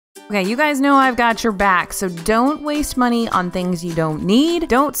Okay, you guys know I've got your back, so don't waste money on things you don't need.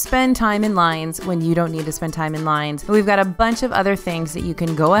 Don't spend time in lines when you don't need to spend time in lines. We've got a bunch of other things that you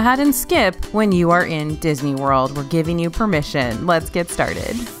can go ahead and skip when you are in Disney World. We're giving you permission. Let's get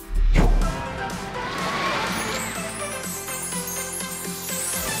started.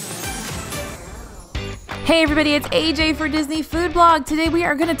 Hey everybody, it's AJ for Disney Food Blog. Today we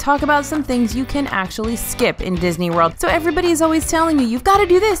are going to talk about some things you can actually skip in Disney World. So everybody's always telling you, you've got to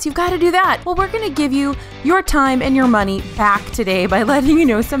do this, you've got to do that. Well, we're going to give you your time and your money back today by letting you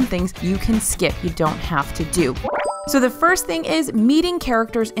know some things you can skip, you don't have to do. So the first thing is meeting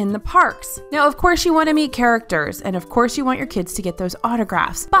characters in the parks. Now, of course you want to meet characters, and of course you want your kids to get those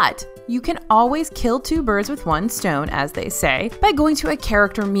autographs, but you can always kill two birds with one stone, as they say, by going to a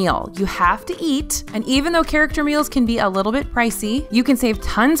character meal. You have to eat, and even though character meals can be a little bit pricey, you can save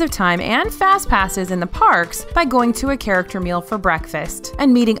tons of time and fast passes in the parks by going to a character meal for breakfast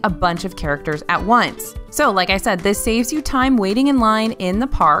and meeting a bunch of characters at once. So like I said, this saves you time waiting in line in the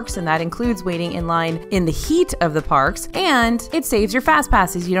parks, and that includes waiting in line in the heat of the parks, and it saves your fast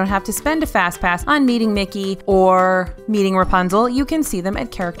passes. You don't have to spend a fast pass on meeting Mickey or meeting Rapunzel. You can see them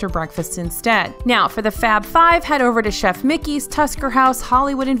at character breakfasts instead. Now for the Fab Five, head over to Chef Mickey's, Tusker House,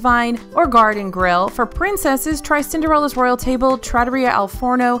 Hollywood and Vine, or Garden Grill. For princesses, try Cinderella's Royal Table, Trattoria Al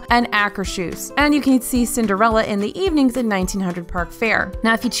Forno, and Akershus. And you can see Cinderella in the evenings at 1900 Park Fair.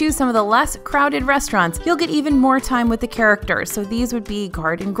 Now if you choose some of the less crowded restaurants, you'll get even more time with the characters. So these would be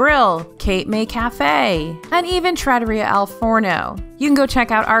Garden Grill, Cape May Cafe, and even Trattoria Al Forno. You can go check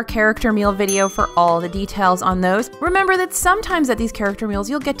out our character meal video for all the details on those. Remember that sometimes at these character meals,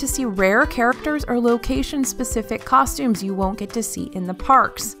 you'll get to see rare characters or location-specific costumes you won't get to see in the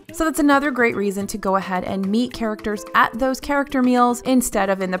parks. So that's another great reason to go ahead and meet characters at those character meals instead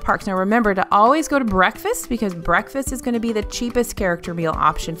of in the parks. Now remember to always go to breakfast, because breakfast is going to be the cheapest character meal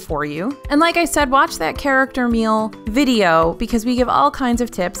option for you. And like I said, watch that character meal video, because we give all kinds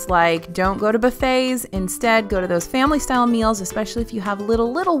of tips like don't go to buffets, instead go to those family style meals, especially if you have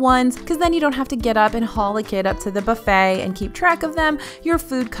little ones, because then you don't have to get up and haul a kid up to the buffet and keep track of them. Your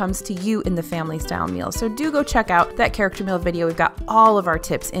food comes to you in the family style meal. So do go check out that character meal video. We've got all of our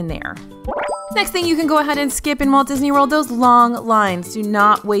tips in there. Next thing you can go ahead and skip in Walt Disney World, those long lines. Do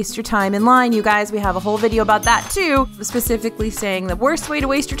not waste your time in line, you guys. We have a whole video about that too, specifically saying the worst way to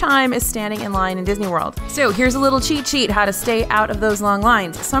waste your time is standing in line in Disney World. So here's a little cheat sheet how to stay out of those long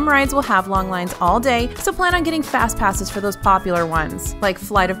lines. Some rides will have long lines all day, so plan on getting fast passes for those popular ones, like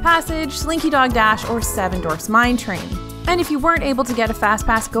Flight of Passage, Slinky Dog Dash, or Seven Dwarfs Mine Train. And if you weren't able to get a fast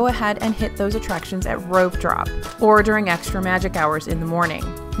pass, go ahead and hit those attractions at Rope Drop or during extra magic hours in the morning.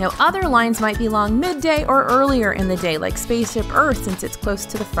 Now other lines might be long midday or earlier in the day, like Spaceship Earth, since it's close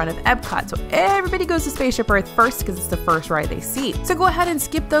to the front of Epcot. So everybody goes to Spaceship Earth first because it's the first ride they see. So go ahead and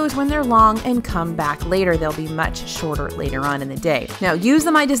skip those when they're long and come back later. They'll be much shorter later on in the day. Now use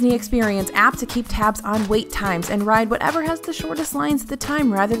the My Disney Experience app to keep tabs on wait times and ride whatever has the shortest lines at the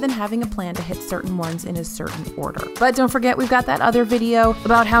time, rather than having a plan to hit certain ones in a certain order. But don't forget, we've got that other video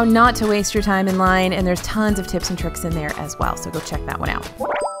about how not to waste your time in line, and there's tons of tips and tricks in there as well. So go check that one out.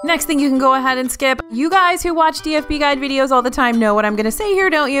 Next thing you can go ahead and skip. You guys who watch DFB Guide videos all the time know what I'm gonna say here,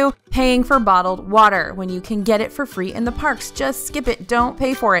 don't you? Paying for bottled water when you can get it for free in the parks. Just skip it, don't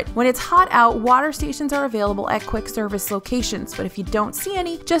pay for it. When it's hot out, water stations are available at quick service locations, but if you don't see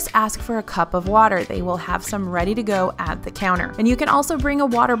any, just ask for a cup of water. They will have some ready to go at the counter. And you can also bring a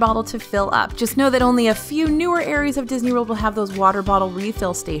water bottle to fill up. Just know that only a few newer areas of Disney World will have those water bottle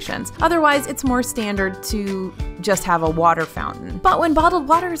refill stations. Otherwise, it's more standard to just have a water fountain. But when bottled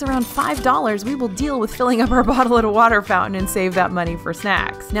water is around $5, we will deal with filling up our bottle at a water fountain and save that money for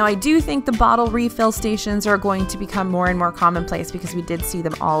snacks. Now, I do think the bottle refill stations are going to become more and more commonplace, because we did see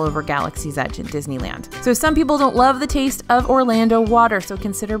them all over Galaxy's Edge at Disneyland. So some people don't love the taste of Orlando water, so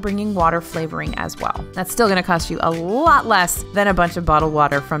consider bringing water flavoring as well. That's still gonna cost you a lot less than a bunch of bottled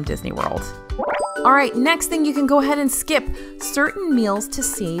water from Disney World. All right, next thing you can go ahead and skip certain meals to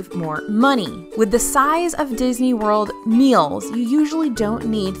save more money. With the size of Disney World meals, you usually don't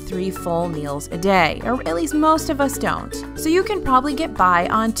need 3 full meals a day, or at least most of us don't. So you can probably get by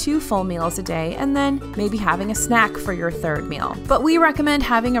on 2 full meals a day and then maybe having a snack for your 3rd meal. But we recommend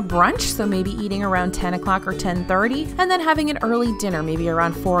having a brunch, so maybe eating around 10 o'clock or 10:30, and then having an early dinner, maybe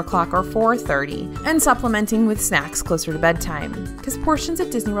around 4 o'clock or 4:30, and supplementing with snacks closer to bedtime, because portions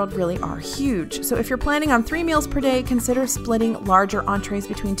at Disney World really are huge. So if you're planning on 3 meals per day, consider splitting larger entrees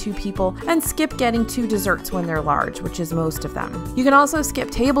between 2 people and skip getting 2 desserts when they're large, which is most of them. You can also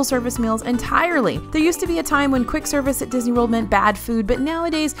skip table service meals entirely. There used to be a time when quick service at Disney World meant bad food, but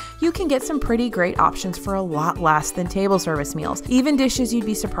nowadays you can get some pretty great options for a lot less than table service meals. Even dishes you'd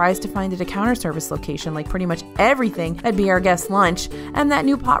be surprised to find at a counter service location, like pretty much everything at Be Our Guest Lunch and that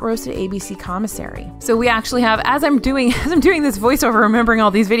new pot roast at ABC Commissary. So we actually have, as I'm doing this voiceover, remembering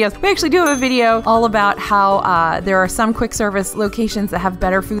all these videos, we actually do have a video all about how there are some quick service locations that have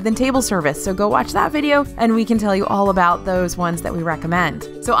better food than table service. So go watch that video and we can tell you all about those ones that we recommend.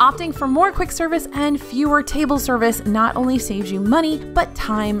 So opting for more quick service and fewer table service not only saves you money, but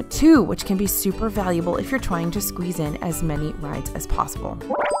time too, which can be super valuable if you're trying to squeeze in as many rides as possible.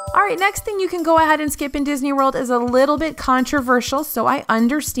 All right, next thing you can go ahead and skip in Disney World is a little bit controversial, so I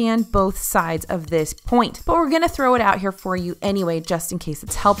understand both sides of this point, but we're gonna throw it out here for you anyway, just in case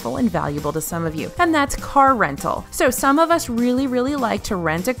it's helpful and valuable to some of you, and that's car rental. So some of us really like to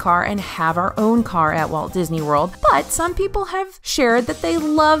rent a car and have our own car at Walt Disney World, but some people have shared that they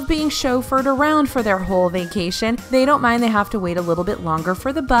love being chauffeured around for their whole vacation. They don't mind they have to wait a little bit longer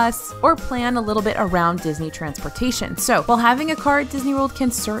for the bus or plan a little bit around Disney transportation. So while having a car at Disney World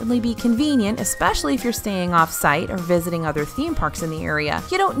can certainly be convenient, especially if you're staying off-site or visiting other theme parks in the area,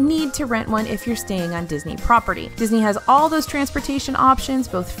 you don't need to rent one if you're staying on Disney property. Disney has all those transportation options,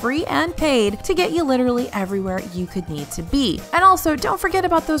 both free and paid, to get you literally everywhere you could need to be. And also, don't forget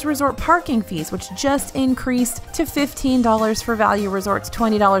about those resort parking fees, which just increased to $15 for value resorts,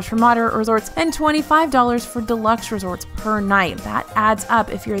 $20 for moderate resorts, and $25 for deluxe resorts per night. That adds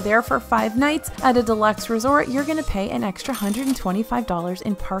up. If you're there for 5 nights at a deluxe resort, you're going to pay an extra $125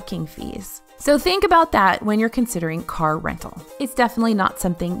 in parking fees. So think about that when you're considering car rental. It's definitely not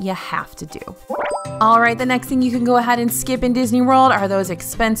something you have to do. All right, the next thing you can go ahead and skip in Disney World are those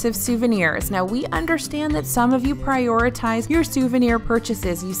expensive souvenirs. Now, we understand that some of you prioritize your souvenir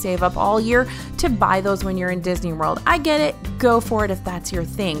purchases. You save up all year to buy those when you're in Disney World. I get it. Go for it if that's your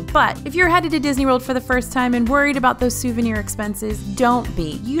thing. But if you're headed to Disney World for the first time and worried about those souvenir expenses, don't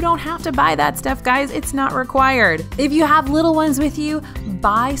be. You don't have to buy that stuff, guys. It's not required. If you have little ones with you,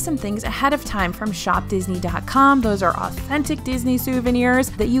 buy some things ahead of time from shopdisney.com. Those are authentic Disney souvenirs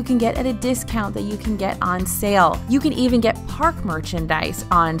that you can get at a discount, that you can get on sale. You can even get park merchandise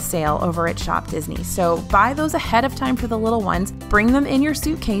on sale over at Shop Disney. So buy those ahead of time for the little ones, bring them in your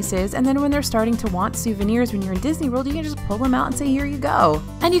suitcases, and then when they're starting to want souvenirs when you're in Disney World, you can just pull them out and say, here you go.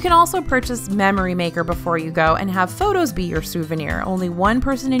 And you can also purchase Memory Maker before you go and have photos be your souvenir. Only one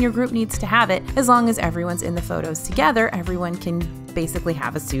person in your group needs to have it. As long as everyone's in the photos together, everyone can basically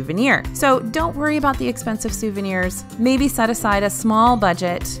have a souvenir. So don't worry about the expensive souvenirs. Maybe set aside a small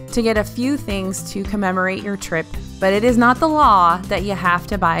budget to get a few things to commemorate your trip, but it is not the law that you have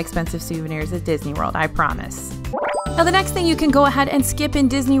to buy expensive souvenirs at Disney World, I promise. Now, the next thing you can go ahead and skip in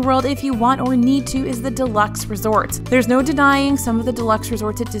Disney World if you want or need to is the deluxe resorts. There's no denying some of the deluxe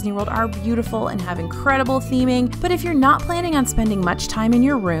resorts at Disney World are beautiful and have incredible theming, but if you're not planning on spending much time in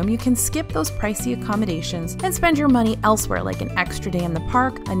your room, you can skip those pricey accommodations and spend your money elsewhere, like an extra day in the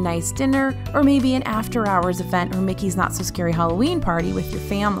park, a nice dinner, or maybe an after-hours event or Mickey's Not So Scary Halloween party with your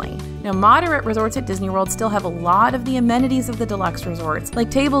family. Now, moderate resorts at Disney World still have a lot of the amenities of the deluxe resorts,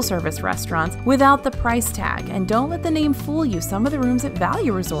 like table service restaurants, without the price tag. And don't let the name fool you. Some of the rooms at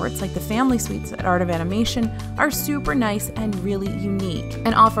value resorts, like the family suites at Art of Animation, are super nice and really unique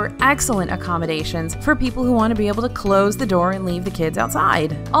and offer excellent accommodations for people who want to be able to close the door and leave the kids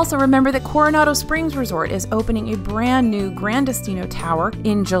outside. Also, remember that Coronado Springs Resort is opening a brand new Grand Destino Tower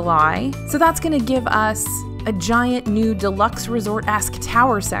in July. So that's going to give us a giant new deluxe resort-esque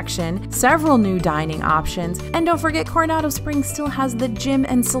tower section, several new dining options, and don't forget Coronado Springs still has the gym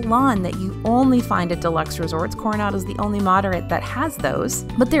and salon that you only find at deluxe resorts. Coronado's the only moderate that has those,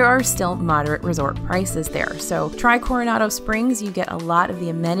 but there are still moderate resort prices there. So try Coronado Springs. You get a lot of the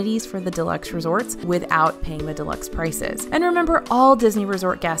amenities for the deluxe resorts without paying the deluxe prices. And remember, all Disney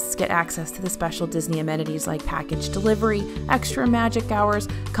Resort guests get access to the special Disney amenities like package delivery, extra magic hours,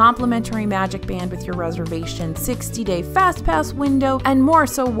 complimentary magic band with your reservation, 60-day fast pass window, and more.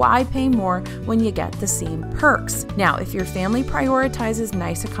 So why pay more when you get the same perks? Now, if your family prioritizes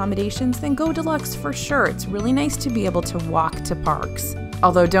nice accommodations, then go deluxe for sure. It's really nice to be able to walk to parks.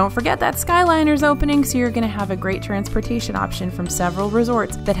 Although don't forget that Skyliner's opening, so you're going to have a great transportation option from several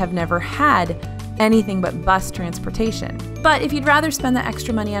resorts that have never had anything but bus transportation. But if you'd rather spend the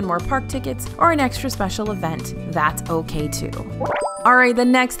extra money on more park tickets or an extra special event, that's okay too. All right, the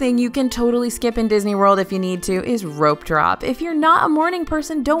next thing you can totally skip in Disney World if you need to is rope drop. If you're not a morning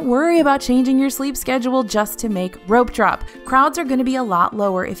person, don't worry about changing your sleep schedule just to make rope drop. Crowds are going to be a lot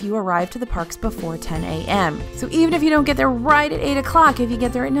lower if you arrive to the parks before 10 a.m. So even if you don't get there right at 8 o'clock, if you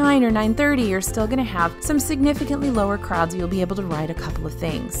get there at 9 or 9:30, you're still going to have some significantly lower crowds. You'll be able to ride a couple of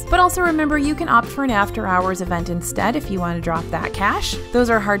things. But also remember, you can opt for an after-hours event instead if you want to drop that cash.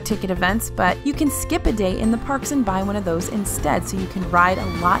 Those are hard ticket events, but you can skip a day in the parks and buy one of those instead, so you can ride a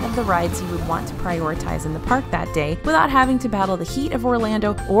lot of the rides you would want to prioritize in the park that day without having to battle the heat of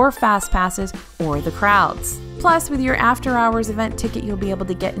Orlando or fast passes or the crowds. Plus, with your after-hours event ticket, you'll be able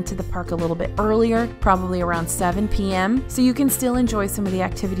to get into the park a little bit earlier, probably around 7 p.m., so you can still enjoy some of the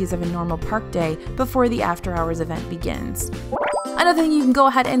activities of a normal park day before the after-hours event begins. Another thing you can go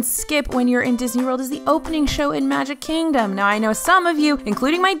ahead and skip when you're in Disney World is the opening show in Magic Kingdom. Now, I know some of you,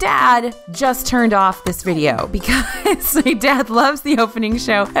 including my dad, just turned off this video because my dad loves the opening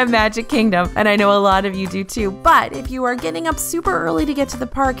show at Magic Kingdom, and I know a lot of you do too. But if you are getting up super early to get to the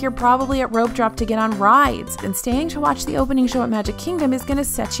park, you're probably at rope drop to get on rides, and staying to watch the opening show at Magic Kingdom is going to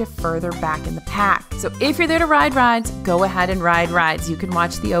set you further back in the pack. So if you're there to ride rides, go ahead and ride rides. You can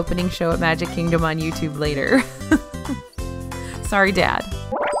watch the opening show at Magic Kingdom on YouTube later. Sorry, Dad.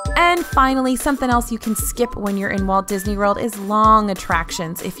 And finally, something else you can skip when you're in Walt Disney World is long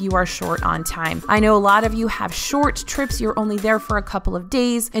attractions if you are short on time. I know a lot of you have short trips, you're only there for a couple of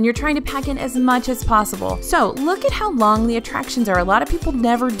days, and you're trying to pack in as much as possible. So look at how long the attractions are. A lot of people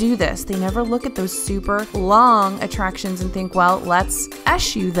never do this. They never look at those super long attractions and think, well, let's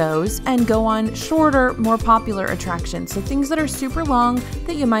eschew those and go on shorter, more popular attractions. So things that are super long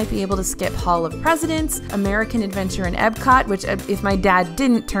that you might be able to skip: Hall of Presidents, American Adventure in Epcot, which if my dad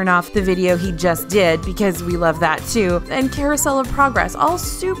didn't turn off the video, he just did, because we love that too, and Carousel of Progress. All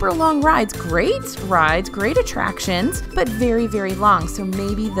super long rides, great attractions, but very, very long. So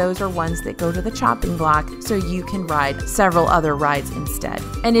maybe those are ones that go to the chopping block so you can ride several other rides instead.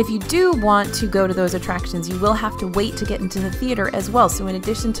 And if you do want to go to those attractions, you will have to wait to get into the theater as well. So in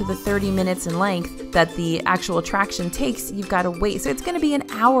addition to the 30 minutes in length that the actual attraction takes, you've got to wait. So it's going to be an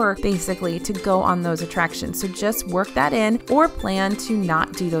hour basically to go on those attractions. So just work that in, or plan to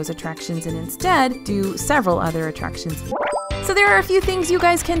not do those attractions and instead do several other attractions. So there are a few things you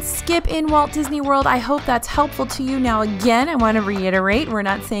guys can skip in Walt Disney World. I hope that's helpful to you. Now again, I want to reiterate, we're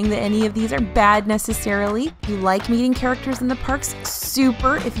not saying that any of these are bad necessarily. If you like meeting characters in the parks,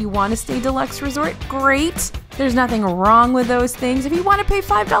 super. If you want to stay deluxe resort, great. There's nothing wrong with those things. If you want to pay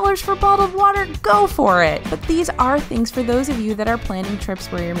 $5 for bottled water, go for it. But these are things for those of you that are planning trips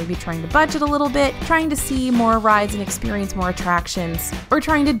where you're maybe trying to budget a little bit, trying to see more rides and experience more attractions, or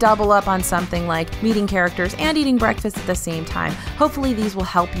trying to double up on something like meeting characters and eating breakfast at the same time. Hopefully these will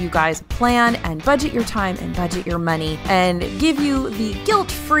help you guys plan and budget your time and budget your money and give you the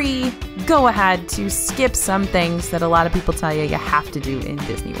guilt-free go ahead to skip some things that a lot of people tell you you have to do in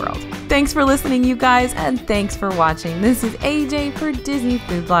Disney World. Thanks for listening, you guys, and thanks for watching. This is AJ for Disney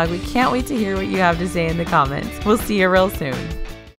Food Blog. We can't wait to hear what you have to say in the comments. We'll see you real soon.